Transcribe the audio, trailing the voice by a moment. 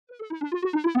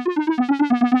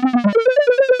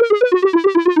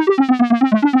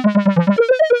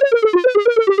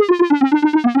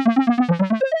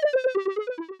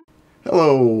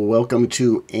Hello, welcome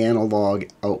to Analog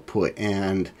Output,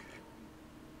 and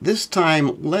this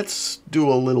time let's do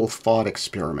a little thought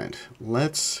experiment.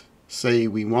 Let's say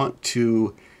we want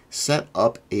to set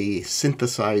up a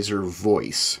synthesizer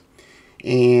voice.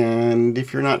 And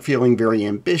if you're not feeling very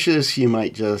ambitious, you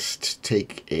might just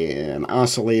take an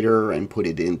oscillator and put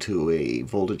it into a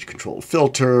voltage-controlled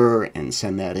filter and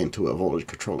send that into a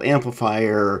voltage-controlled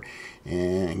amplifier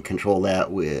and control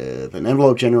that with an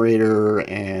envelope generator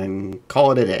and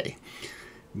call it a day.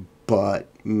 But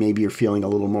maybe you're feeling a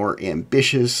little more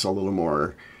ambitious, a little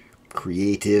more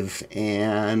creative,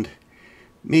 and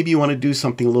maybe you want to do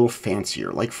something a little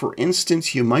fancier. Like, for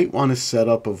instance, you might want to set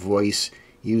up a voice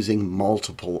using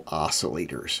multiple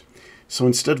oscillators. So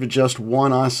instead of just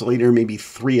one oscillator, maybe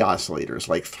three oscillators,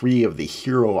 like three of the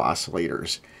Hero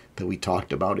oscillators that we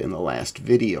talked about in the last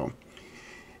video.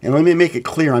 And let me make it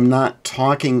clear, I'm not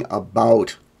talking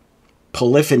about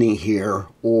polyphony here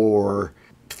or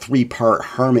three-part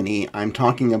harmony. I'm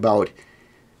talking about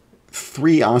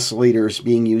three oscillators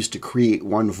being used to create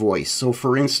one voice. So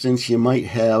for instance, you might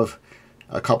have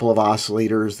a couple of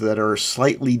oscillators that are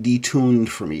slightly detuned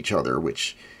from each other,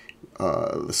 which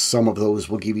some of those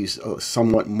will give you a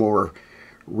somewhat more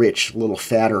rich, little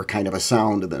fatter kind of a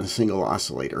sound than a single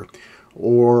oscillator.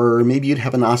 Or maybe you'd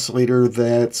have an oscillator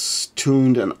that's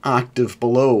tuned an octave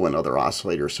below another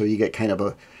oscillator, so you get kind of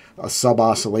a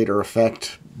sub-oscillator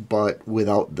effect, but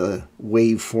without the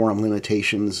waveform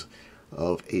limitations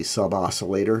of a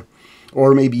sub-oscillator.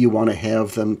 Or maybe you want to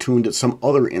have them tuned at some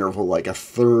other interval, like a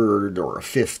third or a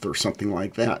fifth or something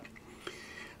like that.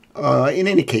 In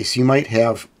any case, you might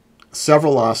have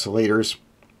several oscillators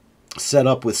set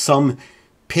up with some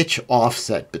pitch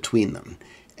offset between them.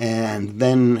 And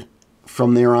then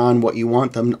from there on, what you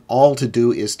want them all to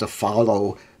do is to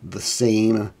follow the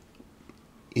same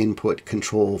input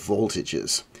control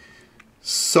voltages.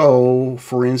 So,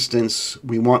 for instance,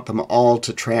 we want them all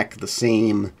to track the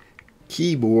same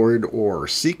keyboard or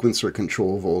sequencer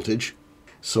control voltage.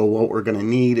 So what we're going to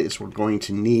need is we're going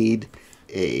to need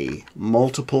a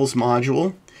multiples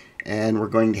module, and we're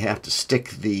going to have to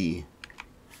stick the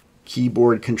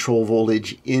keyboard control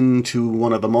voltage into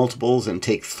one of the multiples and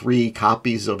take 3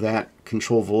 copies of that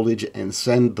control voltage and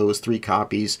send those 3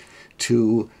 copies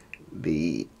to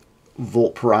the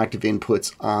volt per octave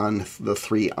inputs on the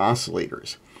 3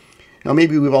 oscillators. Now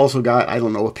maybe we've also got, I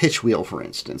don't know, a pitch wheel, for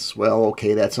instance. Well,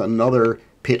 okay, that's another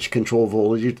pitch control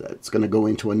voltage that's going to go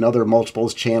into another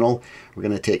multiples channel. We're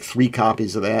going to take 3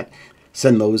 copies of that,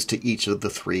 send those to each of the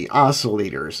 3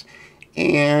 oscillators.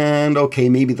 And okay,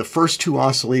 maybe the first 2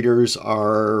 oscillators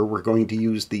we're going to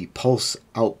use the pulse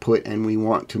output, and we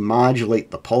want to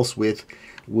modulate the pulse width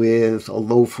with a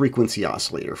low frequency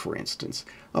oscillator, for instance.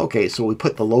 Okay, so we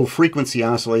put the low frequency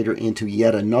oscillator into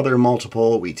yet another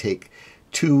multiple. We take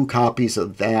 2 copies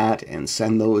of that and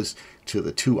send those to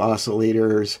the 2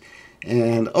 oscillators.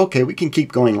 And okay, we can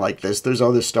keep going like this. There's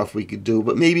other stuff we could do,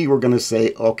 but maybe we're going to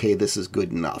say, okay, this is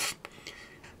good enough.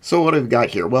 So what have we got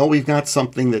here? Well, we've got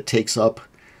something that takes up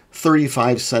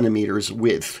 35 centimeters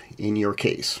width in your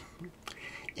case.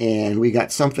 And we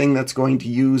got something that's going to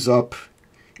use up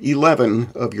 11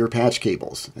 of your patch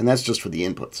cables, and that's just for the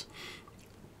inputs.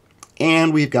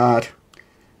 And we've got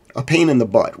a pain in the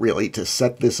butt, really, to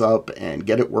set this up and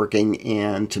get it working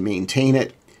and to maintain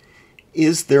it.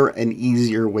 Is there an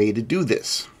easier way to do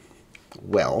this?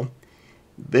 Well,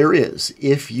 there is.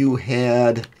 If you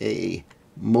had a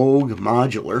Moog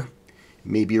modular,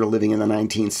 maybe you're living in the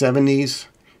 1970s,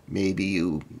 maybe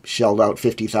you shelled out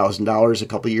 $50,000 a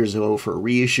couple years ago for a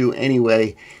reissue.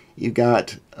 Anyway, you've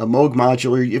got a Moog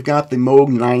modular, you've got the Moog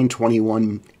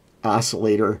 921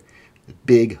 oscillator,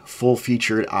 big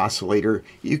full-featured oscillator.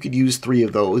 You could use 3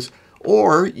 of those,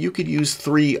 or you could use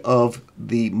 3 of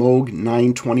the Moog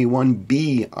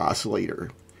 921B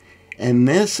oscillator. And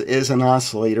this is an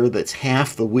oscillator that's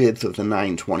half the width of the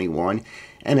 921,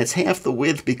 and it's half the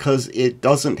width because it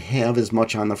doesn't have as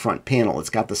much on the front panel.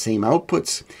 It's got the same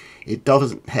outputs, it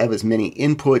doesn't have as many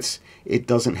inputs, it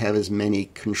doesn't have as many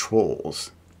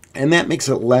controls. And that makes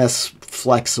it less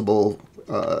flexible,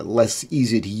 less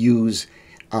easy to use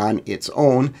on its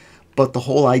own. But the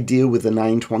whole idea with the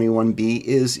 921B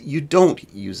is you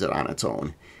don't use it on its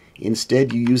own.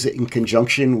 Instead, you use it in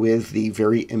conjunction with the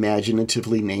very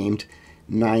imaginatively named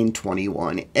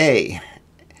 921A.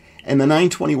 And the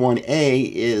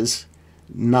 921A is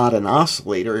not an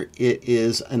oscillator, it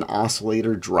is an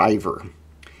oscillator driver.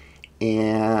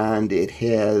 And it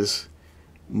has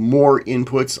more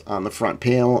inputs on the front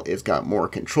panel. It's got more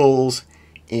controls,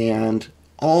 and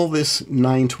all this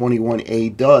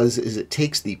 921A does is it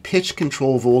takes the pitch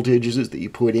control voltages that you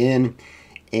put in,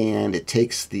 and it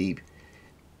takes the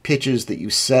pitches that you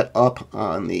set up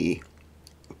on the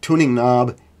tuning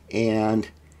knob and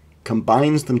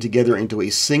combines them together into a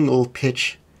single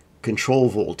pitch control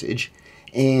voltage.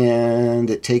 And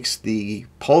it takes the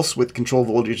pulse width control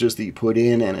voltages that you put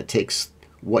in, and it takes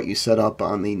what you set up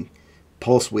on the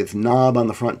pulse width knob on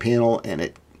the front panel, and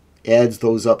it adds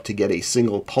those up to get a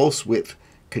single pulse width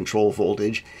control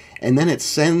voltage, and then it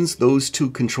sends those two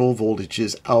control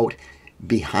voltages out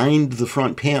behind the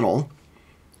front panel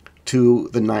to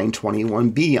the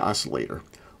 921B oscillator,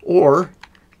 or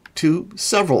to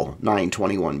several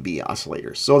 921B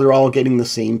oscillators. So they're all getting the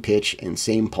same pitch and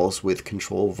same pulse width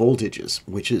control voltages,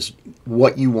 which is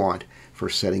what you want for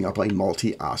setting up a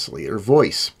multi-oscillator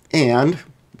voice. And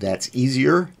that's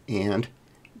easier and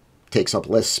takes up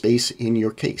less space in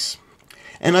your case.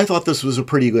 And I thought this was a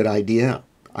pretty good idea.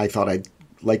 I thought I'd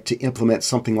like to implement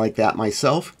something like that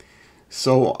myself.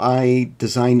 So I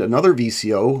designed another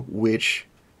VCO, which,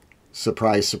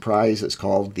 surprise, surprise, is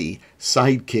called the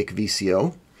Sidekick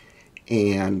VCO.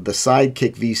 And the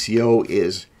Sidekick VCO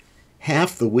is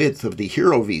half the width of the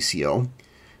Hero VCO.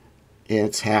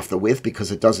 It's half the width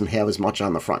because it doesn't have as much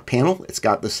on the front panel. It's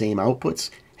got the same outputs,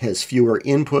 has fewer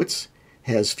inputs,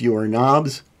 has fewer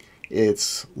knobs.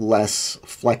 It's less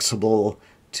flexible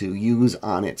to use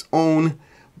on its own,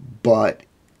 but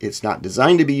it's not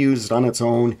designed to be used on its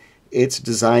own. It's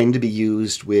designed to be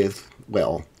used with,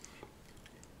 well,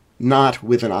 not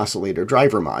with an oscillator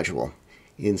driver module.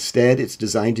 Instead, it's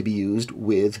designed to be used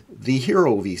with the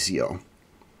Hero VCO.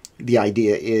 The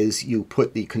idea is you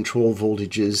put the control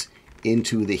voltages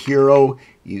into the Hero,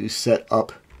 you set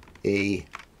up a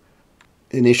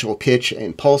initial pitch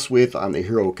and pulse width on the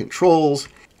Hero controls,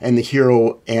 and the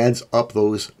Hero adds up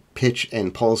those pitch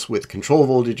and pulse width control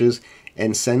voltages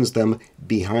and sends them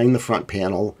behind the front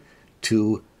panel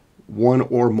to one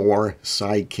or more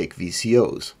Sidekick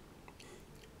VCOs.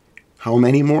 How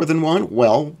many more than one?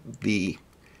 Well, the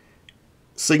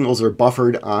signals are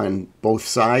buffered on both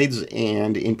sides,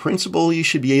 and in principle you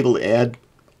should be able to add,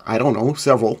 I don't know,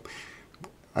 several.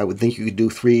 I would think you could do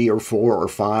 3 or 4 or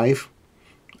 5,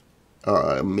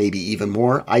 maybe even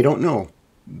more. I don't know.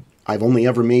 I've only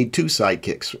ever made 2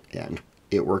 sidekicks, and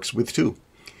it works with 2.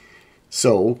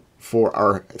 So for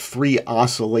our 3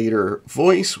 oscillator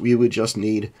voice, we would just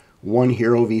need 1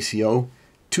 Hero VCO,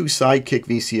 2 Sidekick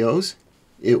VCOs.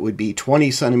 It would be 20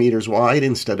 centimeters wide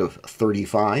instead of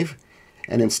 35.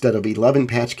 And instead of 11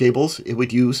 patch cables, it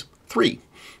would use 3.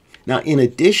 Now, in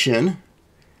addition,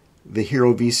 the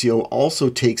Hero VCO also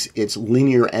takes its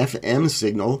linear FM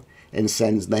signal and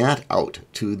sends that out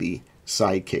to the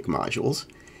Sidekick modules.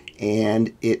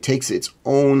 And it takes its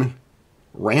own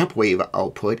ramp wave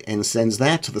output and sends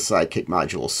that to the Sidekick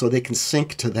modules so they can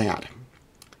sync to that.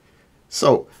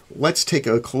 So let's take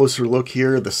a closer look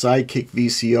here. The Sidekick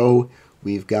VCO,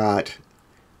 we've got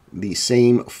the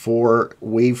same 4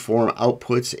 waveform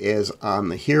outputs as on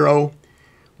the Hero.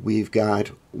 We've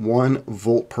got 1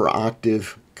 volt per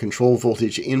octave control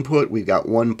voltage input. We've got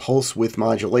 1 pulse width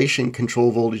modulation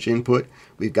control voltage input.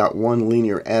 We've got 1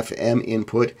 linear FM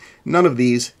input. None of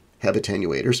these have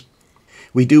attenuators.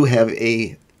 We do have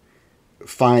a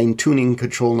fine tuning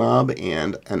control knob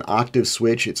and an octave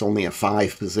switch. It's only a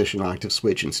 5-position octave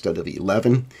switch instead of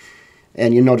 11.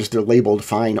 And you notice they're labeled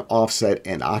fine offset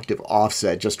and octave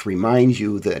offset, just to remind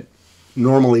you that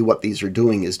normally what these are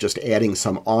doing is just adding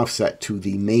some offset to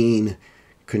the main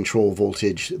control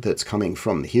voltage that's coming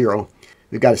from the Hero.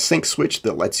 We've got a sync switch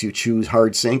that lets you choose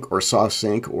hard sync or soft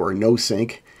sync or no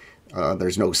sync.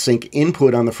 There's no sync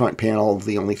input on the front panel.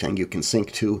 The only thing you can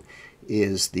sync to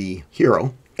is the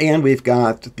Hero. And we've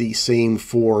got the same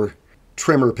 4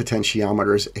 trimmer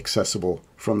potentiometers accessible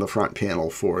from the front panel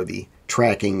for the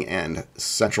tracking and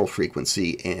central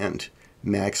frequency and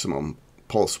maximum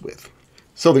pulse width.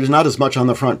 So there's not as much on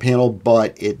the front panel,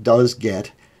 but it does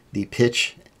get the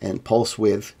pitch and pulse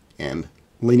width and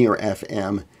linear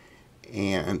FM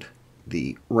and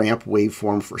the ramp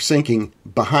waveform for syncing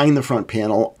behind the front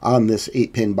panel on this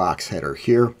 8-pin box header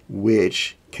here,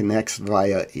 which connects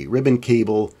via a ribbon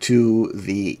cable to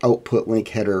the output link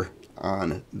header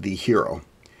on the Hero.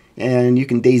 And you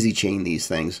can daisy chain these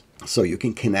things so you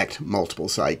can connect multiple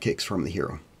sidekicks from the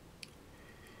Hero.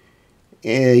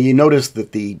 And you notice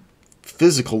that the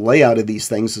physical layout of these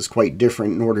things is quite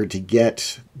different. In order to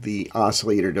get the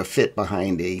oscillator to fit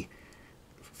behind a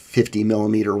 50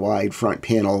 millimeter wide front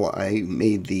panel, I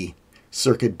made the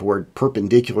circuit board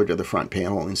perpendicular to the front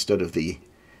panel instead of the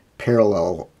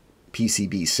parallel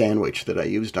PCB sandwich that I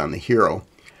used on the Hero.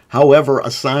 However,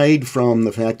 aside from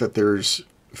the fact that there's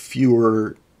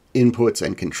fewer inputs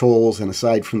and controls, and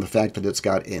aside from the fact that it's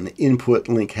got an input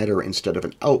link header instead of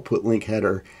an output link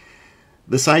header,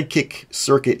 the Sidekick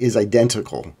circuit is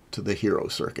identical to the Hero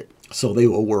circuit, so they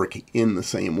will work in the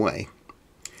same way.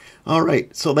 All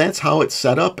right, so that's how it's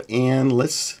set up, and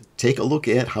let's take a look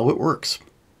at how it works.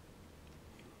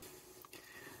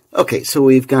 Okay, so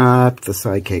we've got the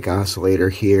Sidekick oscillator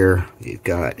here. We've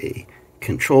got a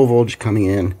control voltage coming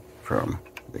in from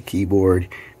the keyboard.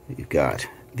 We've got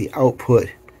the output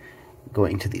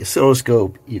going to the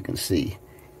oscilloscope. You can see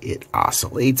it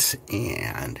oscillates,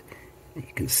 and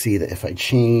you can see that if I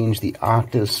change the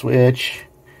octave switch,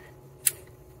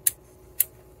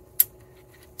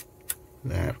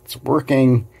 that's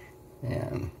working,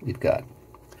 and we've got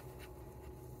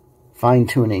fine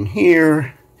tuning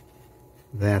here.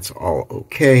 That's all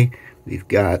okay. We've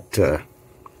got our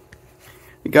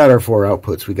 4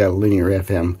 outputs. We got a linear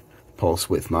FM pulse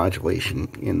width modulation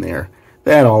in there.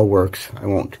 That all works. I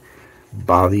won't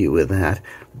bother you with that.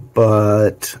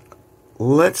 But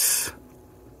let's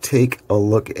take a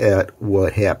look at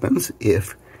what happens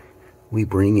if we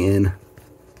bring in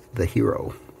the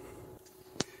Hero.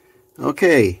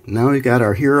 Okay, now we've got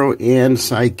our Hero and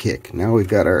Sidekick. Now we've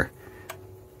got our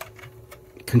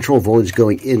control voltage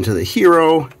going into the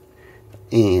Hero,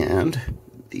 and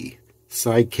the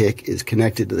Sidekick is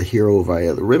connected to the Hero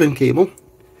via the ribbon cable.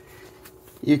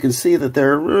 You can see that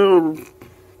they're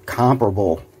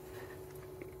comparable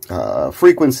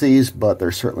frequencies, but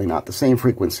they're certainly not the same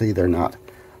frequency. They're not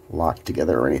locked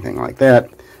together or anything like that.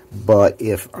 But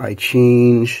if I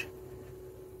change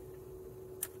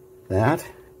that,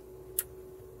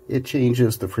 it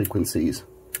changes the frequencies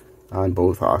on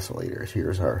both oscillators.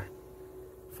 Here's our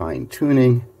fine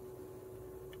tuning.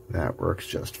 That works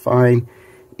just fine.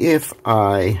 If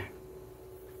I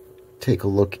take a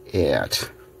look at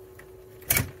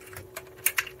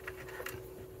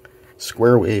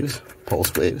square waves,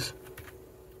 pulse waves,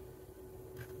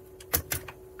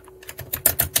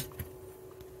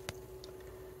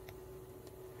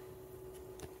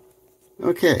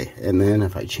 okay, and then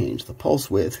if I change the pulse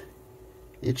width,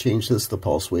 it changes the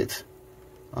pulse width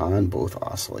on both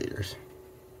oscillators.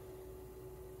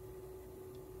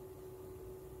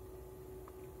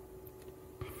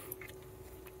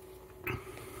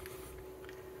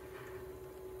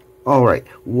 All right,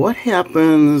 what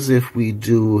happens if we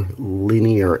do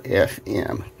linear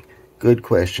FM? Good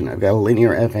question. I've got a linear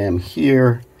FM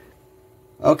here.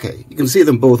 Okay, you can see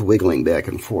them both wiggling back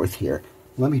and forth here.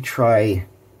 Let me try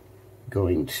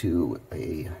going to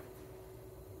a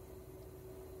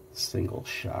single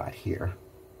shot here.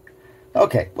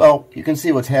 Okay, well, you can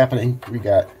see what's happening. We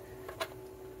got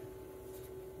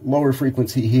lower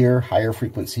frequency here, higher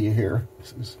frequency here.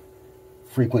 This is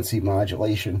frequency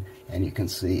modulation, and you can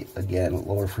see again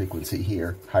lower frequency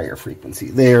here, higher frequency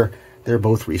there. They're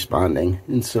both responding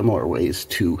in similar ways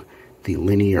to the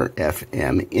linear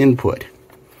FM input.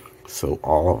 So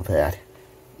all of that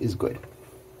is good.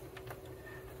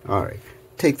 All right,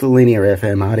 take the linear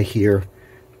FM out of here.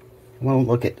 I want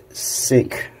to look at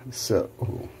sync. So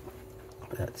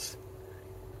let's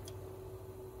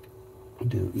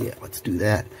do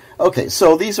that. Okay,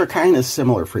 so these are kind of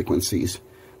similar frequencies,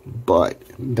 but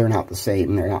they're not the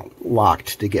same. They're not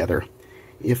locked together.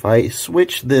 If I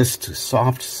switch this to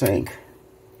soft sync,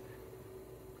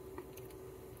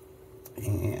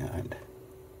 and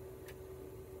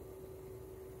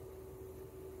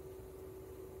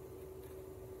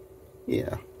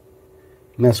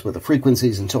mess with the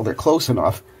frequencies until they're close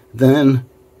enough, then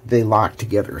they lock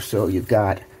together. So you've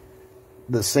got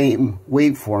the same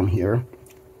waveform here.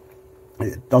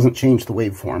 It doesn't change the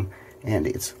waveform, and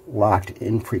it's locked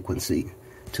in frequency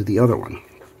to the other one.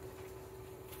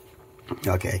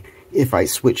 Okay, if I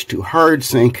switch to hard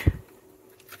sync,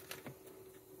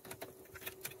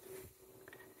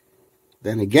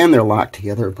 then again they're locked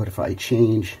together, but if I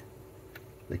change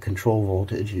the control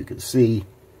voltage, you can see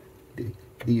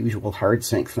the usual hard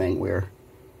sync thing where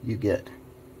you get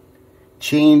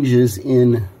changes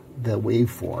in the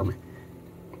waveform.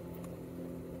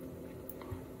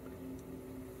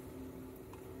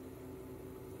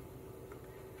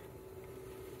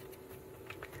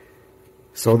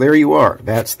 So there you are.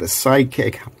 That's the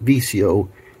Sidekick VCO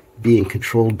being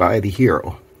controlled by the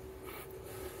Hero.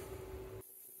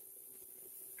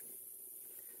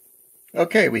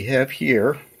 Okay, we have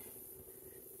here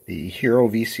the Hero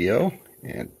VCO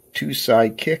and 2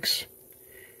 Sidekicks.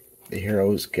 The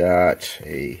Hero's got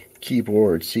a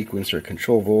keyboard sequencer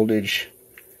control voltage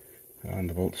on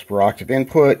the volts per octave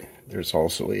input. There's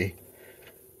also a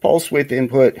pulse width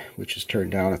input, which is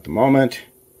turned down at the moment.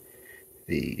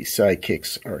 The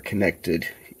sidekicks are connected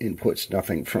inputs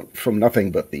from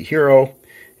nothing but the Hero,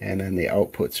 and then the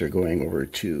outputs are going over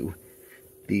to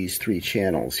these three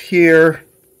channels here.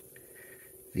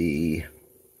 The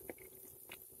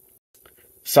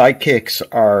sidekicks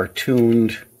are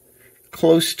tuned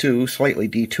close to, slightly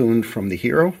detuned from the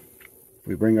Hero.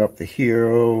 We bring up the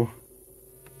Hero,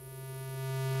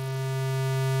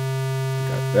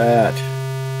 got that,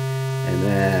 and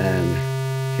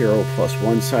then Hero plus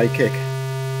one sidekick.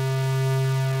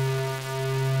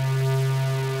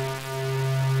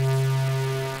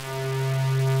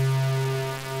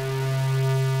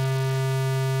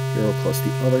 Hero plus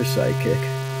the other sidekick.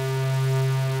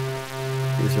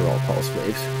 These are all pulse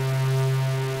waves.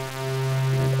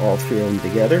 And all three of them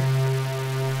together.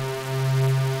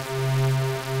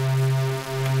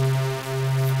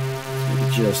 So we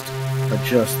just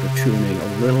adjust the tuning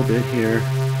a little bit here.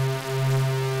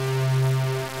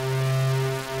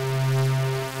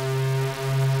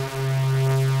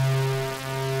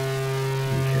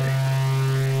 Okay.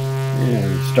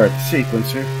 And start the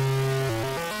sequencer.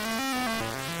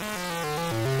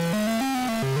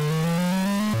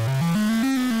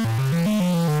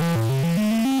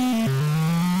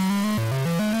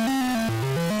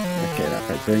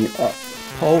 Bring up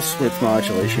pulse width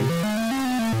modulation.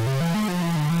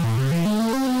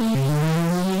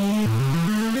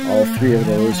 All three of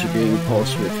those are being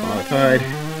pulse width modified.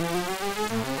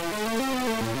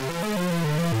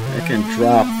 I can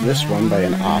drop this one by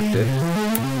an octave.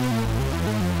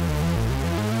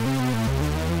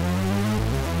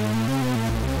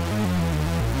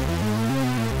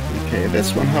 Okay,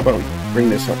 this one, how about bring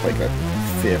this up like a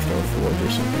fifth or fourth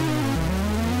or something.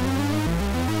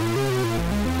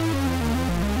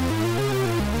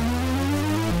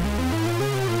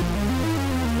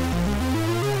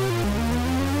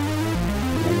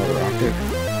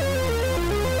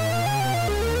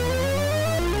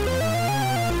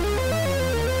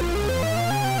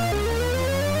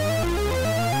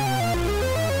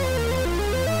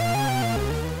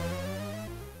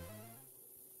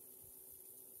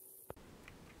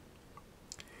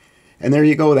 And there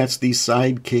you go, that's the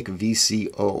Sidekick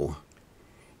VCO.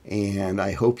 And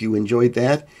I hope you enjoyed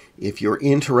that. If you're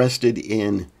interested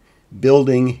in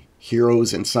building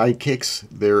heroes and sidekicks,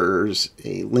 there's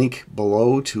a link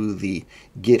below to the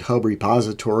GitHub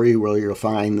repository where you'll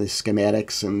find the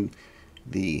schematics and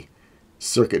the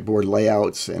circuit board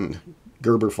layouts and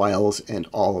Gerber files and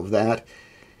all of that.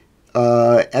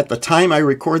 At the time I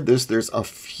record this, there's a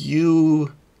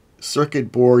few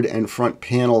circuit board and front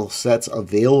panel sets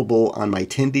available on my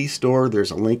Tindy store. There's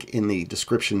a link in the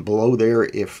description below there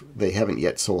if they haven't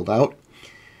yet sold out.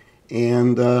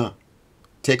 And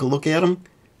take a look at them.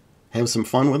 Have some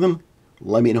fun with them.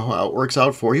 Let me know how it works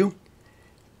out for you.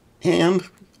 And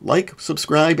like,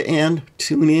 subscribe, and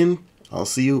tune in. I'll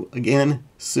see you again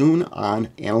soon on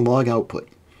Analog Output.